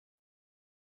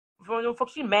Fuck,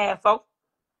 she mad, folks.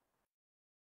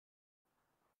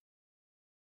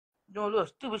 Doing a little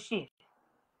stupid shit.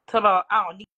 Talk about I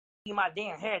don't need my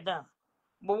damn hair done.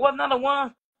 But what another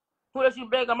one who else you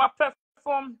beg on my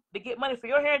platform to get money for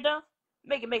your hair done?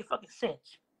 Make it make fucking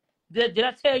sense. Did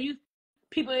I tell you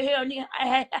people in here need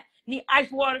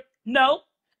ice water? No.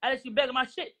 I let you beg on my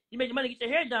shit. You made your money to get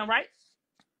your hair done, right?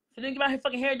 So then get my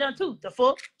fucking hair done too. The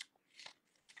fuck?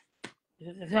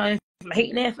 I'm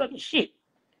hating that fucking shit.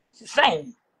 It's the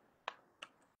same.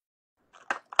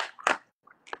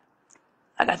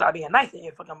 I gotta start being nice in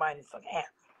here fucking buying this fucking app.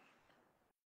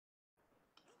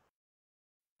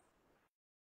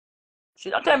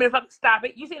 Shit, don't tell me to fucking stop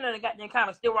it. You seen that goddamn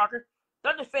comment, Stillwalker.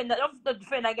 Don't defend that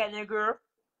goddamn girl.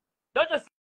 Don't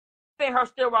defend her,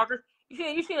 Stillwalker.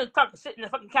 You seen her talking, sit in the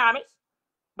fucking comments.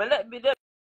 But let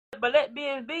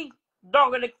BSB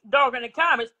dog in the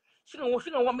comments. She gonna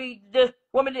want me to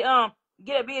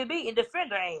get a BSB and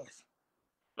defend her ass.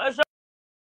 Let's show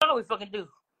what we fucking do.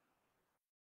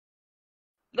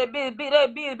 Let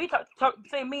BSB talk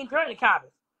say mean to her in the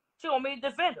comments. She want me to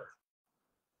defend her.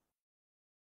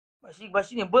 But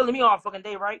she didn't bully me all fucking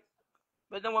day, right?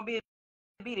 But don't want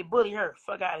BSB to bully her.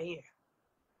 Fuck out of here.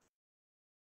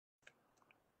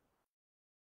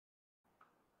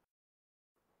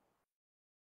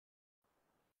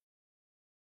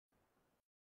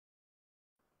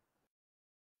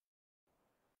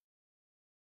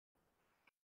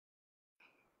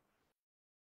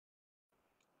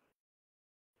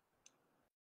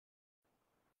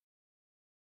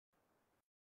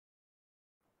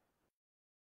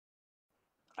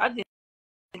 I just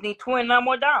need $29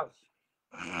 more.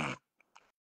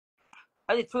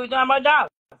 I need $29 more.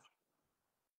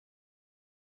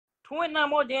 $29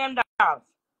 more damn dollars.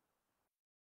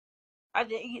 I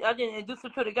didn't introduce her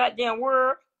to the goddamn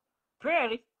world.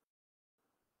 Apparently,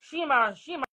 she my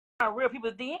real people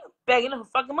DM begging her for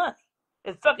fucking money.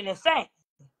 It's fucking insane.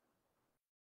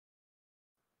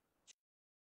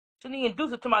 She didn't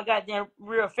introduce her to my goddamn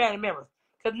real family members.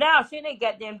 Cause now she ain't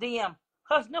goddamn DM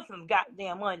hustling for them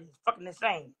goddamn money. It's fucking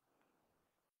insane.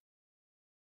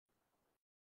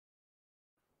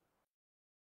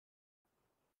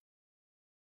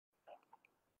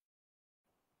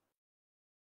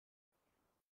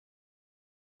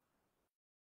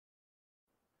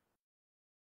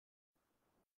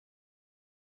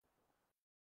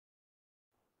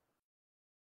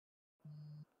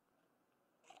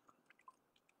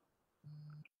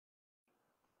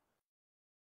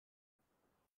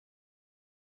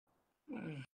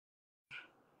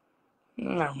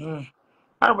 Mm-hmm.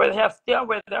 I'd rather have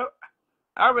the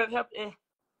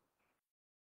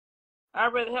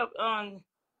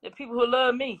people who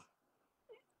love me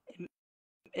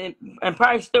and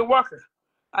probably still worker.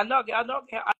 I know I can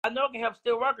help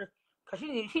still worker because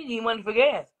she need money for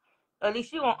gas. At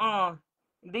least she won't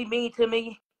be mean to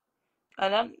me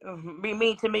and be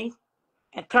mean to me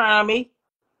and turn on me.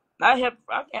 I can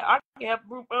help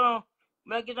group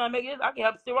when I get done making this, I can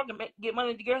help still worker get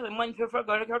money together and money for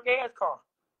her gas car.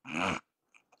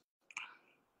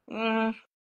 Mm,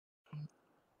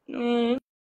 mm,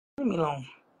 leave me alone.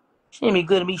 She ain't be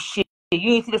good to me shit.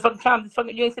 You ain't see the fucking comments.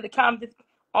 You ain't see the comments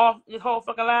off this whole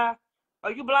fucking live.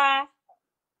 Are you blind?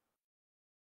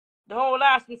 The whole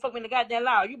live she fuck me in the goddamn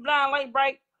live. Are you blind, light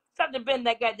bright? Stop defending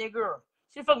that goddamn girl.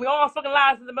 She fuck me all fucking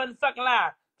lives in the motherfucking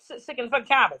live. Sick in the fucking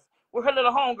comments with her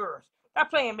little homegirls. Stop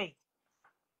playing me.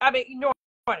 I been ignoring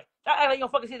it. I act like you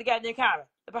don't fucking see the goddamn comment.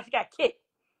 If she got kicked.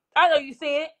 I know you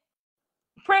see it.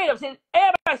 Prayed up.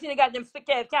 Everybody seen the goddamn sick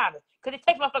ass comment. Cause it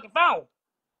takes my fucking phone.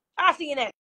 I seen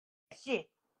that shit.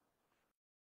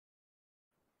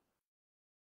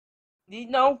 You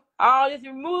know, all this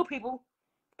remove people,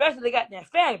 especially the goddamn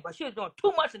family, but she was doing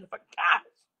too much in the fucking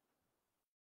comments.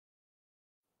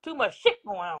 Too much shit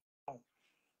going on.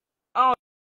 I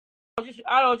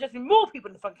don't just remove people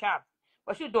in the fucking comments,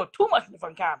 but she was doing too much in the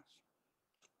fucking comments.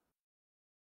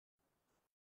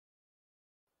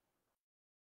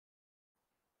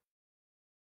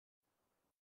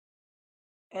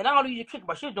 And I don't use a trick,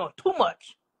 but she was doing too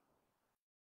much.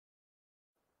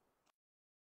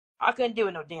 I couldn't deal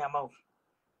with no damn more.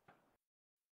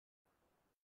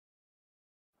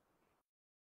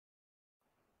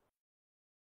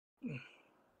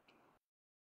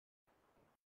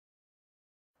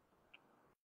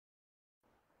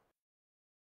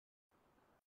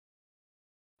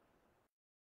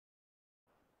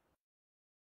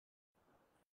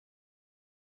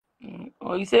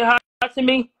 Oh, you say hi to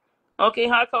me? Okay,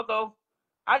 hi, Coco.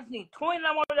 I just need $29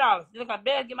 more. Then I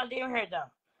better get my damn hair done.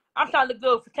 I'm trying to look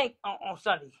good for Tank on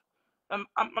Sunday. I'm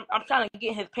trying to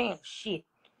get his pants. Shit.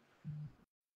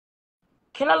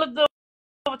 Can I look good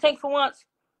for Tank for once.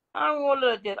 I don't want to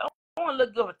look good. I want to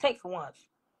look good for Tank for once.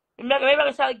 Maybe I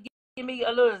can try to give me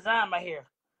a little design in my hair.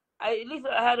 At least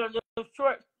I had a little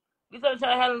short. At least I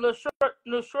try to have a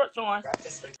little shorts on,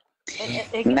 and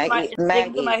get my they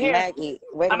get my hair. Maggie.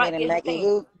 Wait I a might minute, get some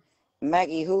things.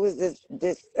 Maggie, who is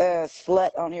this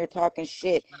slut on here talking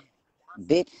shit?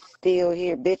 Bitch still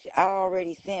here. Bitch, I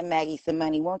already sent Maggie some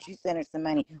money. Won't you send her some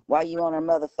money while you on her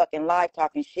motherfucking live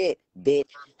talking shit, bitch?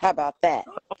 How about that?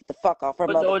 Get the fuck off her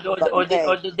motherfucking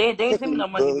page. They ain't Sick of sent me you no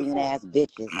money bullying before. ass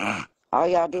bitches. All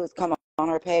y'all do is come on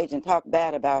her page and talk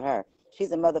bad about her.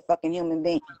 She's a motherfucking human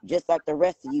being, just like the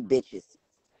rest of you bitches.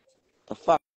 The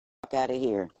fuck out of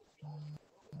here.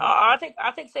 I take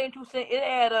 72 cents. It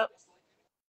add up.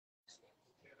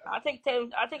 I take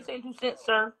 72 cents,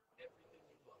 sir.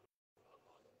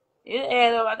 It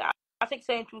add up. I take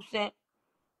 72 cents.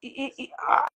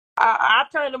 I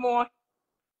turn them on.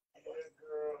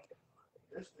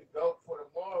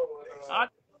 I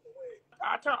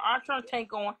turn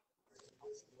Tank on.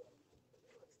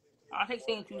 I take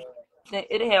 72 cents.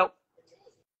 It'll help.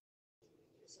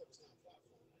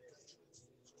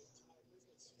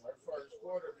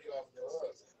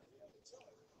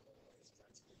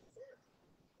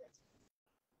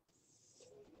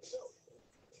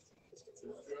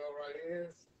 This girl right here.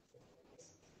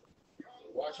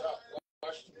 Watch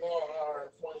tomorrow.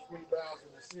 Her points, rebounds,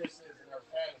 and assists in her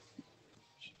fantasy.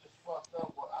 She just fucked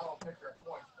up. Well, I don't pick her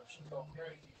points, but she go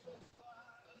crazy too.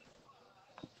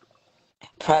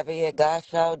 Private guy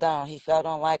sure don't. He sure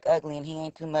don't like ugly, and he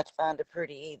ain't too much fond of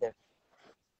pretty either.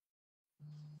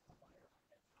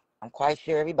 I'm quite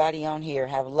sure everybody on here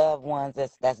have loved ones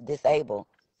that's disabled.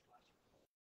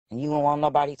 And you don't want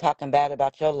nobody talking bad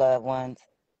about your loved ones.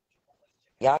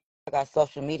 Y'all got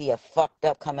social media fucked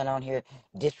up coming on here,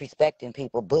 disrespecting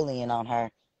people, bullying on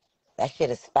her. That shit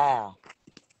is foul.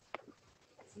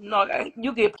 No,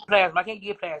 you get plasma. I can't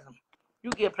get plasma.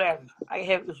 You get plasma. I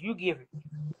have it. You give it.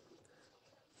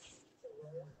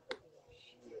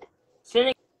 Send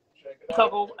it,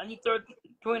 Coco. I need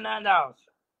 $29.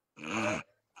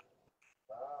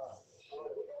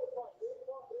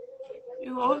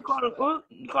 Who called it? Who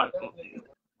called it?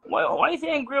 Why you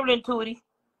saying Gremlin, Tootie?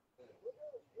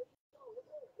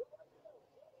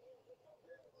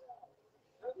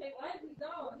 Okay, Lively's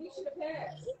on. He should have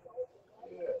passed.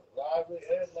 Yeah, Lively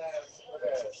and Lance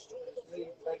passed. Leave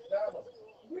McDonald.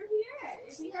 Where he at?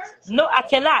 Is he hurt? No, I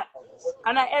cannot.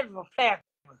 I'm not ever plasma.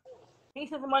 He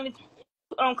sent the money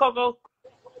to Coco.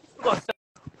 You gonna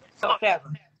sell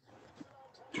plasma?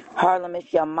 Harlem,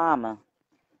 it's your mama.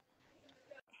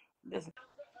 Listen,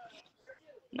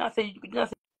 nothing.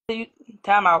 You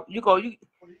time out. You go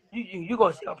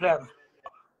sell plasma.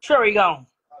 Sure, he gone.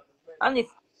 I need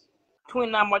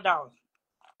 $29 more.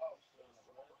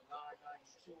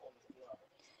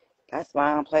 That's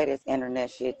why I don't play this internet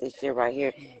shit, this shit right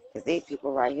here. Because these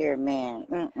people right here,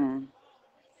 man,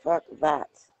 fuck that.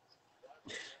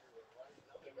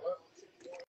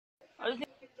 I just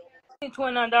need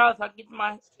 $29. I get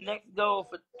my next goal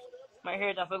for my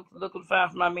hair done. So looking fine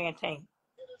for my man Tank.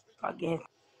 I get his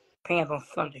pants on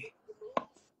Sunday.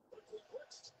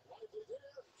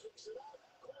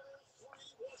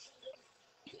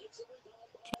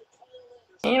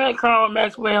 Can you make Carl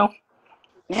Maxwell?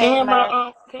 Hey,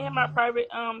 Max. Can you have my private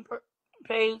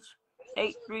page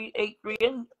 8383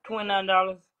 and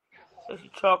 $29. Sexy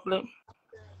chocolate.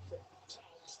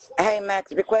 Hey,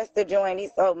 Max, request to join.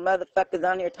 These old motherfuckers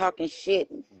on here talking shit,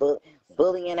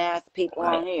 bullying ass people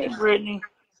on Hey here. Brittany.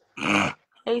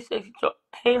 Hey sexy chocolate.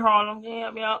 Hey Harlem. Can you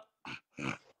help me out?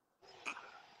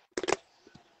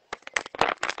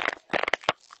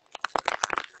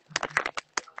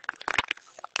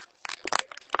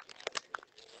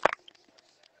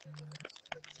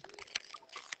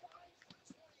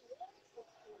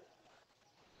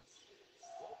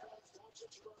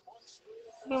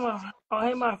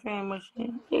 Hey my family.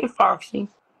 Hey Foxy.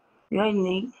 Hey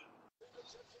Neat.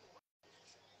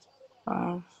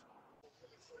 Hey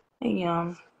Can you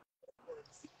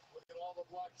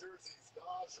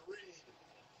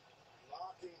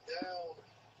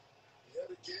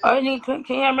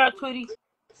have me out, Tweety?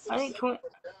 I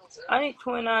need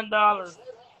 $29.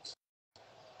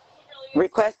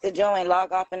 Request to join.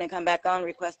 Log off and then come back on.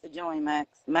 Request to join, Max.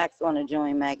 Max want to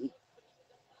join, Maggie.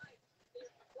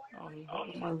 Oh, you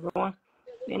don't want to join?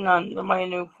 They're not nobody in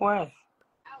the request.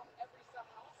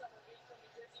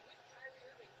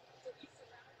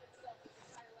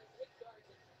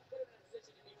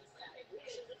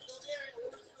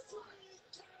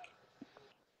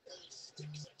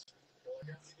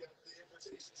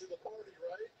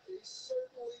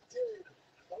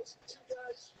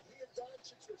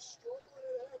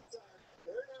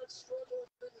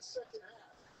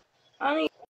 I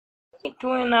need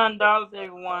 $29,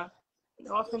 everyone.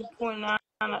 Y'all send $29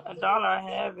 a dollar. I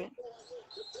have it.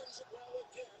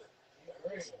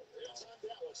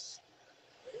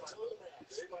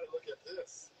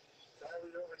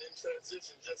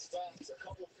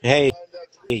 Hey,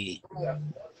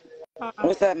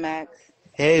 What's up, Max?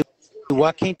 hey,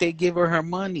 why can't they give her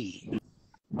money?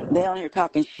 They on here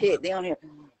talking shit. They on here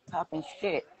talking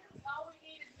shit.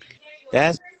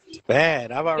 That's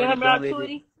bad. I've You already help me out, donated.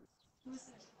 Tweety?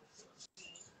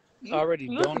 You Already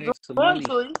used to donated some join, money.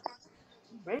 Tweety.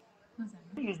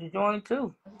 You used to join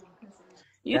too.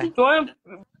 You used Yeah, to join.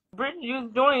 Brittany used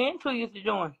to join and Tweety used to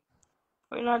join.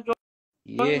 We're not joining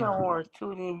yeah. no more.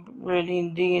 Tweety,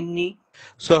 Brittany, D, and Neat.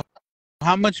 So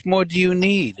how much more do you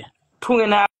need?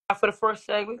 29 for the first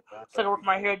segment. So I can work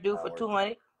my hair due for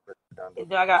 200. And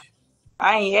then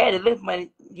I ain't added lift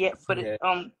money yet for the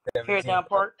hair down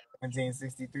part.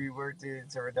 1763 worked it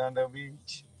to Redondo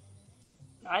Beach.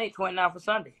 I need 29 for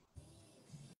Sunday.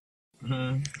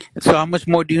 Mm-hmm. So how much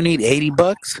more do you need?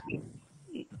 $80?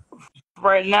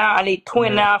 Right now, I need Yeah.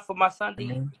 29 for my Sunday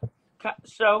Mm-hmm.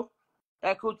 show.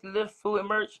 That includes the lift, food, and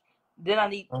merch. Then I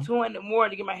need Huh? 200 more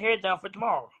to get my hair done for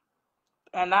tomorrow.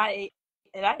 And I ain't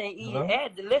even Hello?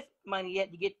 add the lift money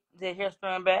yet to get the hair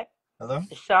strand back. Hello?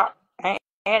 The shop. I ain't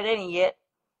added any yet.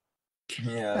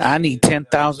 Yeah, I I said need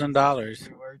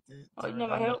 $10,000. worked it Oh, to you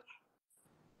never Redondo. help?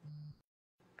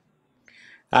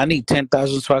 I need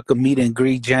 10,000 so I could meet and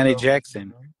greet Janet Oh,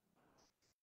 Jackson.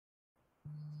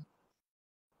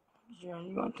 John,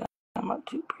 you gonna time my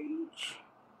 2 page.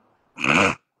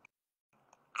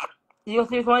 You gonna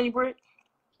see this money, Britt?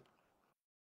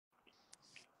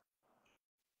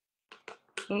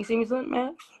 Can you see me something,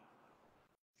 Max?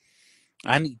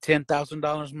 I need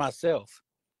 $10,000 myself.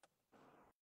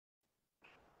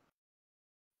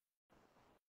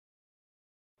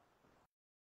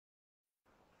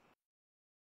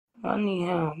 I need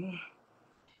him.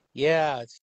 Yeah, I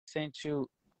sent you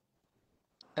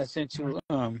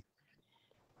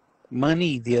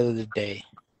money the other day.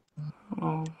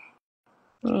 Oh,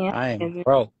 yeah. I am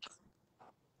broke.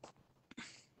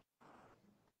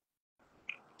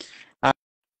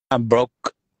 I'm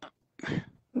broke.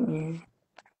 Yeah.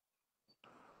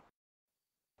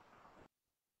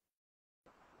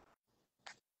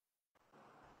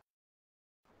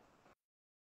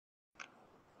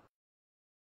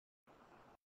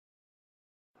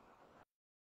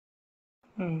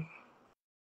 Mm.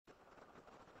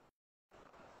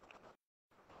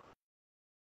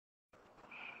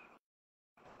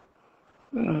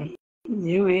 Mm.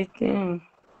 You is too.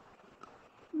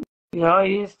 Y'all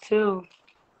is too.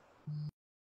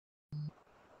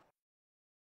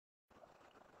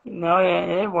 No,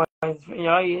 yeah, everyone's.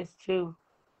 Y'all is too.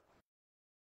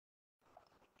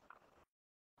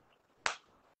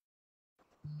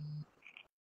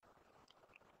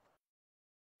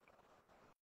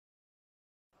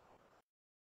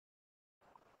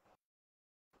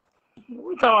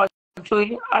 We talking about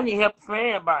Tweety. I need help for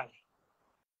everybody.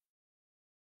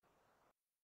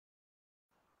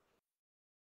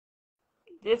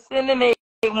 Just send in a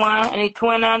one. I need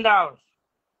 $29.